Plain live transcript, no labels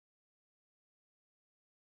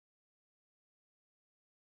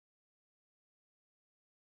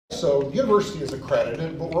also, the university is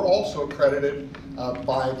accredited, but we're also accredited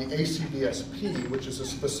by the ACBSP, which is a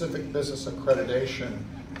specific business accreditation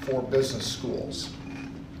for business schools.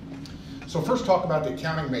 So first talk about the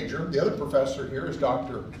accounting major. The other professor here is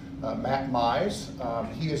Dr. Matt Mize.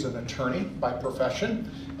 He is an attorney by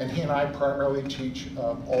profession, and he and I primarily teach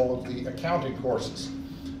all of the accounting courses.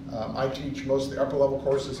 I teach most of the upper level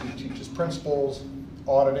courses. He teaches principles,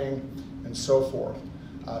 auditing, and so forth.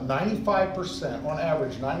 95%, on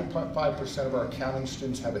average, 95% of our accounting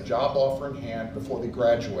students have a job offer in hand before they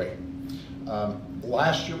graduate.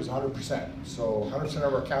 Last year was 100%. So 100%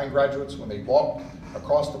 of our accounting graduates, when they walk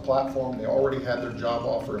across the platform, they already had their job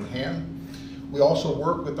offer in hand. We also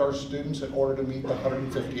work with our students in order to meet the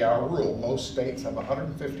 150-hour rule. Most states have a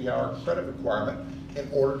 150-hour credit requirement in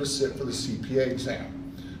order to sit for the CPA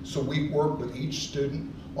exam. So we work with each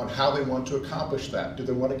student on how they want to accomplish that. Do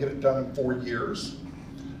they want to get it done in 4 years?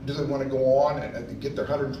 Do they want to go on and get their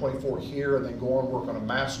 124 here and then go on and work on a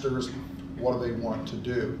master's? What do they want to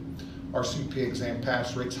do? Our CPA exam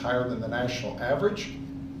pass rate's higher than the national average,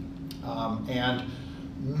 and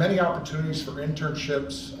many opportunities for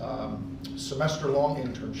internships, semester-long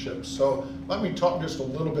internships. So let me talk just a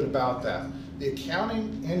little bit about that. The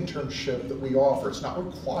accounting internship that we offer, it's not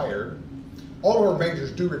required. All of our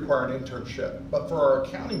majors do require an internship, but for our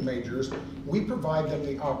accounting majors, we provide them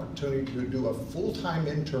the opportunity to do a full-time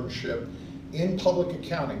internship in public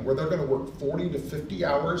accounting, where they're going to work 40 to 50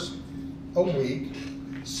 hours a week,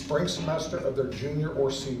 spring semester of their junior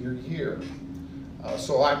or senior year.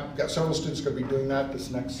 So I've got several students going to be doing that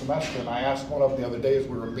this next semester, and I asked one of them the other day as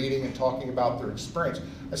we were meeting and talking about their experience.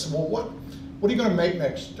 I said, well, what are you going to make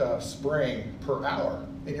next spring per hour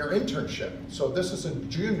in your internship? So this is a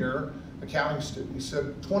junior accounting student. He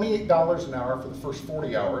said $28 an hour for the first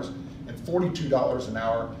 40 hours and $42 an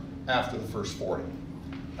hour after the first 40.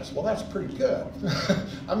 I said, well, that's pretty good.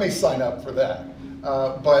 I may sign up for that.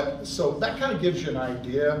 But so that kind of gives you an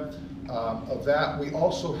idea of that. We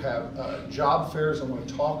also have job fairs. I want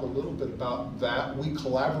to talk a little bit about that. We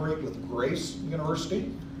collaborate with Grace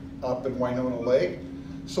University up in Winona Lake.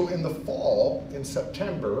 So in the fall, in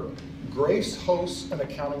September, Grace hosts an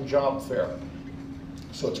accounting job fair.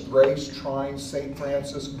 So it's Grace, Trine, St.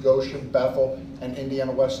 Francis, Goshen, Bethel, and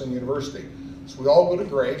Indiana Wesleyan University. So we all go to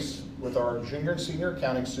Grace with our junior and senior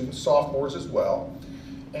accounting students, sophomores as well,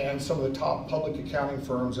 and some of the top public accounting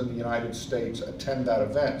firms in the United States attend that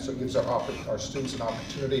event. So it gives our students an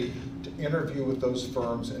opportunity to interview with those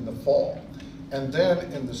firms in the fall. And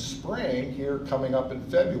then in the spring, here coming up in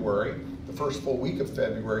February, the first full week of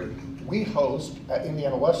February, we host at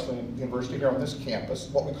Indiana Wesleyan University here on this campus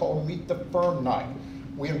what we call a Meet the Firm Night.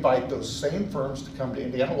 We invite those same firms to come to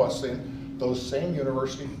Indiana Wesleyan. Those same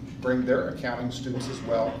universities bring their accounting students as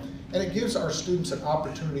well. And it gives our students an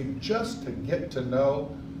opportunity just to get to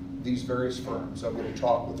know these various firms. They'll get to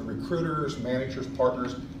talk with the recruiters, managers,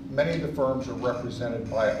 partners. Many of the firms are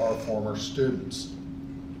represented by our former students.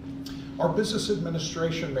 Our business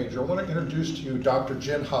administration major, I want to introduce to you Dr.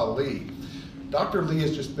 Jinha Lee. Dr. Lee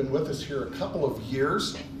has just been with us here a couple of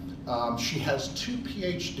years. She has 2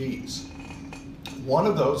 PhDs. One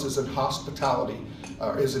of those is in hospitality,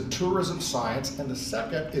 is in tourism science, and the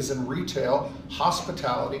second is in retail,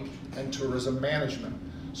 hospitality, and tourism management.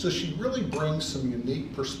 So she really brings some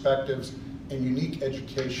unique perspectives and unique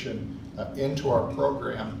education into our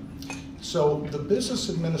program. So the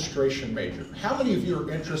business administration major, how many of you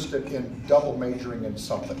are interested in double majoring in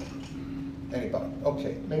something? Anybody?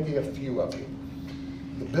 Okay, maybe a few of you.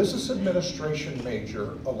 The business administration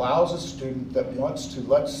major allows a student that wants to,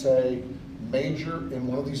 let's say, major in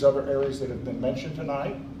one of these other areas that have been mentioned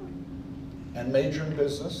tonight and major in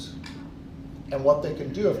business. And what they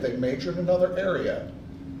can do if they major in another area,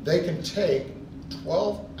 they can take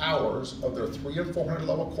 12 hours of their 300 and 400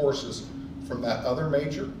 level courses from that other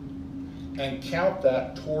major and count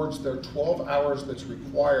that towards their 12 hours that's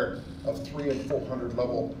required of 300 and 400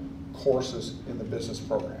 level courses in the business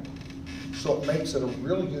program. So it makes it a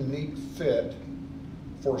really unique fit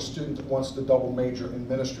for a student that wants to double major in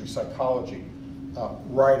ministry, psychology,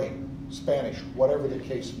 writing, Spanish, whatever the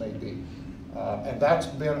case may be. And that's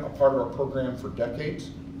been a part of our program for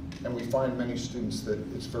decades, and we find many students that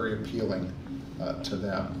it's very appealing to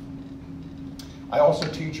them. I also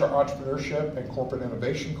teach our entrepreneurship and corporate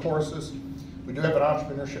innovation courses. We do have an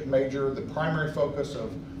entrepreneurship major. The primary focus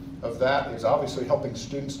of that is obviously helping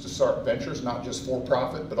students to start ventures, not just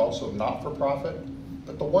for-profit, but also not-for-profit.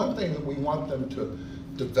 But the one thing that we want them to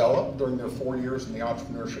develop during their 4 years in the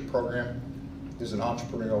entrepreneurship program is an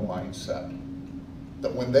entrepreneurial mindset.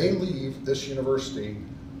 That when they leave this university,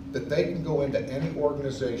 that they can go into any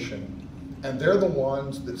organization And they're the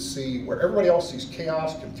ones that see where everybody else sees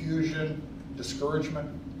chaos, confusion, discouragement,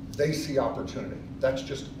 they see opportunity. That's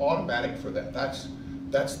just automatic for them.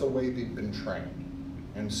 That's the way they've been trained.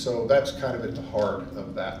 And so that's kind of at the heart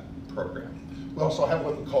of that program. We also have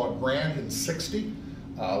what we call a Grand in 60.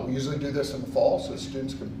 We usually do this in the fall so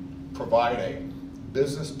students can provide a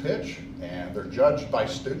business pitch, and they're judged by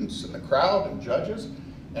students in the crowd and judges,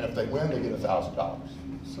 and if they win, they get $1,000.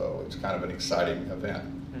 So it's kind of an exciting event.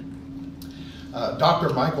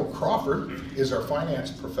 Dr. Michael Crawford is our finance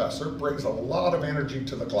professor, brings a lot of energy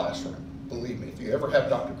to the classroom. Believe me, if you ever have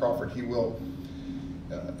Dr. Crawford, he will,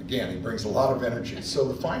 again, he brings a lot of energy. So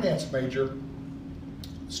the finance major,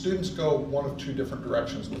 students go one of two different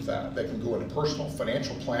directions with that. They can go into personal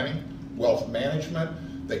financial planning, wealth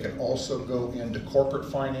management. They can also go into corporate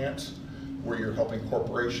finance, where you're helping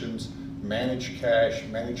corporations manage cash,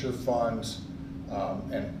 manage your funds,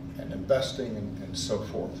 and investing and so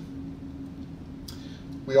forth.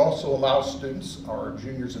 We also allow students, our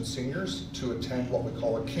juniors and seniors, to attend what we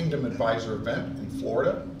call a Kingdom Advisor event in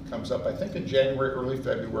Florida. It comes up, I think, in January, early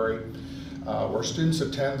February, where students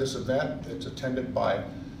attend this event. It's attended by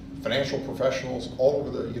financial professionals all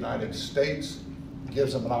over the United States. It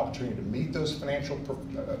gives them an opportunity to meet those financial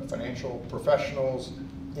professionals,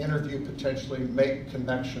 interview potentially, make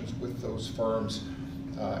connections with those firms.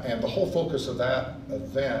 And the whole focus of that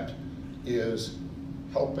event is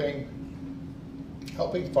helping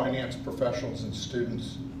finance professionals and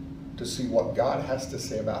students to see what God has to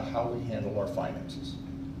say about how we handle our finances.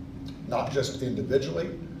 Not just individually,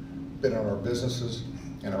 but in our businesses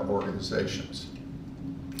and our organizations.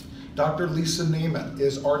 Dr. Lisa Neiman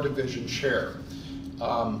is our division chair.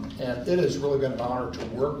 And it has really been an honor to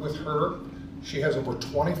work with her. She has over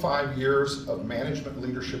 25 years of management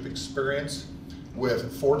leadership experience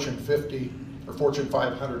with Fortune 50 or Fortune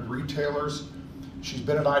 500 retailers. She's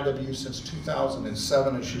been at IW since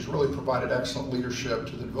 2007, and she's really provided excellent leadership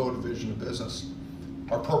to the DeVoe Division of Business.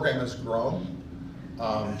 Our program has grown.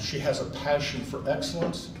 She has a passion for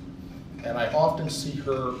excellence, and I often see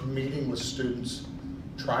her meeting with students,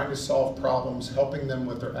 trying to solve problems, helping them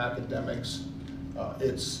with their academics.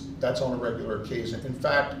 That's on a regular occasion. In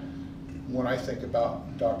fact, when I think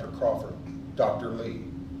about Dr. Crawford, Dr. Lee,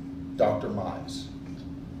 Dr. Mize,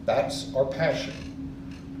 that's our passion.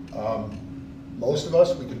 Most of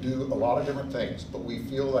us, we could do a lot of different things, but we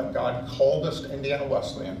feel that God called us to Indiana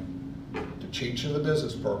Wesleyan to teach in the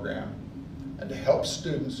business program and to help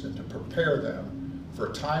students and to prepare them for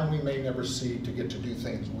a time we may never see, to get to do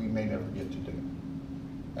things we may never get to do.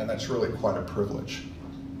 And that's really quite a privilege.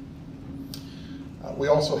 We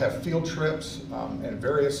also have field trips and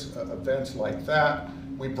various events like that.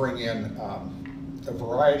 We bring in a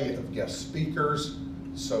variety of guest speakers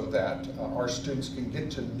so that our students can get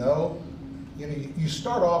to know. You know, you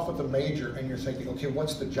start off with a major and you're thinking, okay,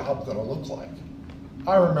 what's the job going to look like?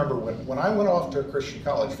 I remember when I went off to a Christian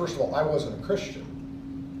college, first of all, I wasn't a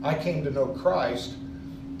Christian. I came to know Christ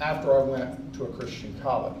after I went to a Christian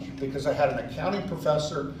college because I had an accounting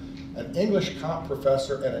professor, an English comp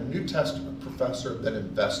professor, and a New Testament professor that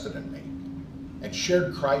invested in me and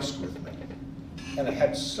shared Christ with me. And it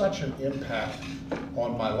had such an impact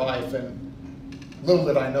on my life. And little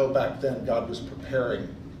did I know back then, God was preparing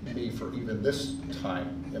me for even this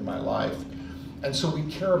time in my life. And so we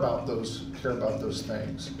care about those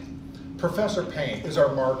things. Professor Payne is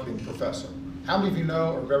our marketing professor. How many of you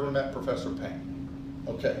know or have ever met Professor Payne?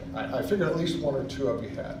 Okay, I figured at least one or two of you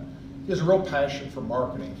had. He has a real passion for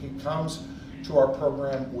marketing. He comes to our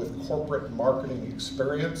program with corporate marketing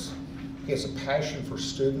experience. He has a passion for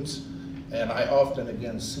students, and I often,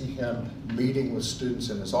 again, see him meeting with students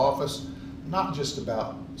in his office, not just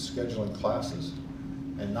about scheduling classes,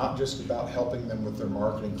 and not just about helping them with their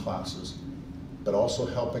marketing classes, but also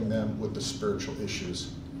helping them with the spiritual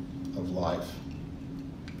issues of life.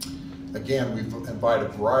 Again, we've invited a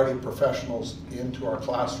variety of professionals into our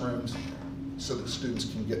classrooms so that students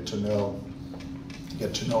can get to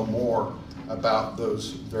know more about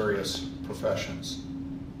those various professions.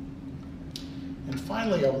 And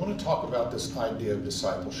finally, I want to talk about this idea of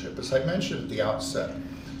discipleship. As I mentioned at the outset,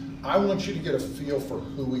 I want you to get a feel for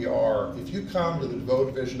who we are. If you come to the DeVoe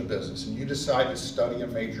Division of Business and you decide to study a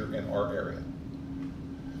major in our area,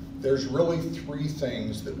 there's really three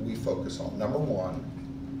things that we focus on. Number one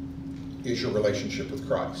is your relationship with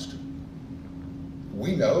Christ.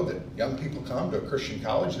 We know that young people come to a Christian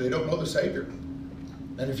college, they don't know the Savior.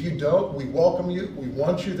 And if you don't, we welcome you, we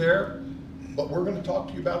want you there, but we're going to talk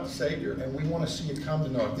to you about the Savior, and we want to see you come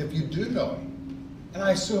to know Him. If you do know Him, and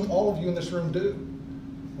I assume all of you in this room do,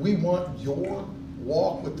 we want your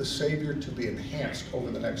walk with the Savior to be enhanced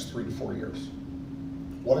over the next 3 to 4 years.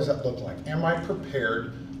 What does that look like? Am I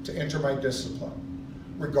prepared to enter my discipline,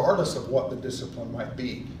 regardless of what the discipline might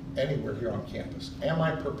be anywhere here on campus? Am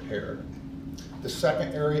I prepared? The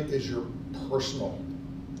second area is your personal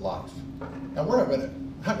life. Now we're not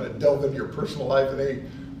going to delve into your personal life in any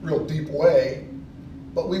real deep way,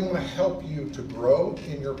 but we want to help you to grow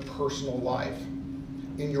in your personal life,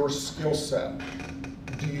 in your skill set.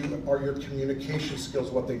 Are your communication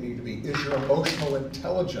skills what they need to be? Is your emotional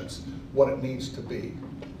intelligence what it needs to be?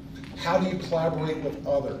 How do you collaborate with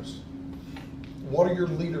others? What are your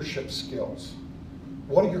leadership skills?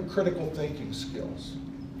 What are your critical thinking skills?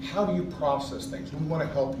 How do you process things? We want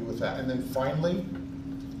to help you with that. And then finally,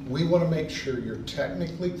 we want to make sure you're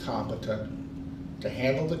technically competent to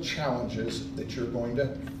handle the challenges that you're going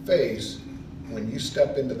to face when you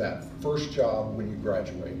step into that first job when you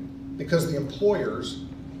graduate. Because the employers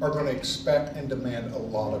are going to expect and demand a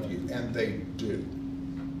lot of you, and they do.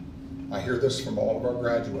 I hear this from all of our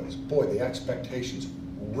graduates. Boy, the expectation's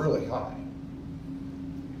really high.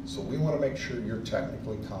 So we want to make sure you're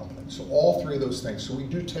technically competent. So all three of those things. So we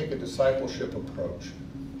do take a discipleship approach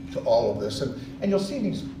to all of this. And you'll see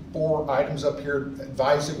these 4 items up here: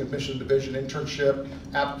 advising, admission, division, internship,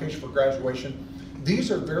 application for graduation.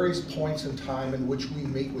 These are various points in time in which we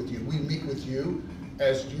meet with you. We meet with you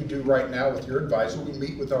as you do right now with your advisor. We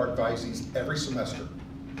meet with our advisees every semester,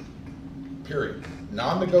 period.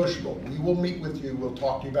 Non-negotiable. We will meet with you. We'll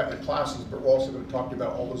talk to you about your classes, but we're also going to talk to you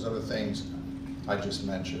about all those other things I just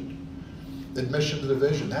mentioned. Admission to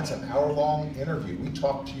division, that's an hour-long interview. We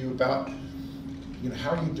talk to you about,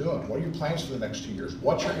 how are you doing? What are your plans for the next 2 years?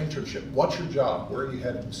 What's your internship? What's your job? Where are you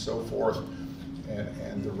headed? And so forth,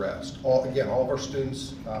 and the rest. All of our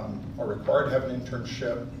students are required to have an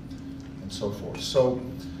internship, and so forth. So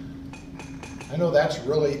I know that's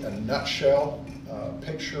really a nutshell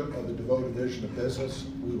picture of the DeVoe Division of Business.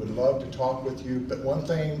 We would love to talk with you, but one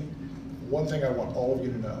thing I want all of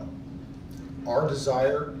you to know: our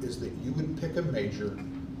desire is that you would pick a major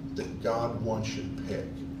that God wants you to pick.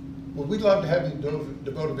 Would we love to have you do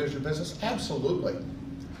DeVoe Division of Business? Absolutely.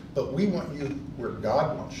 But we want you where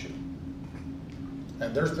God wants you.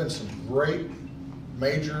 And there's been some great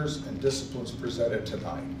majors and disciplines presented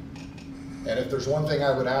tonight. And if there's one thing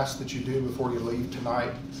I would ask that you do before you leave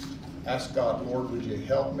tonight, ask God, Lord, would you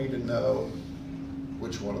help me to know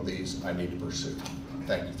which one of these I need to pursue?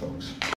 Thank you, folks.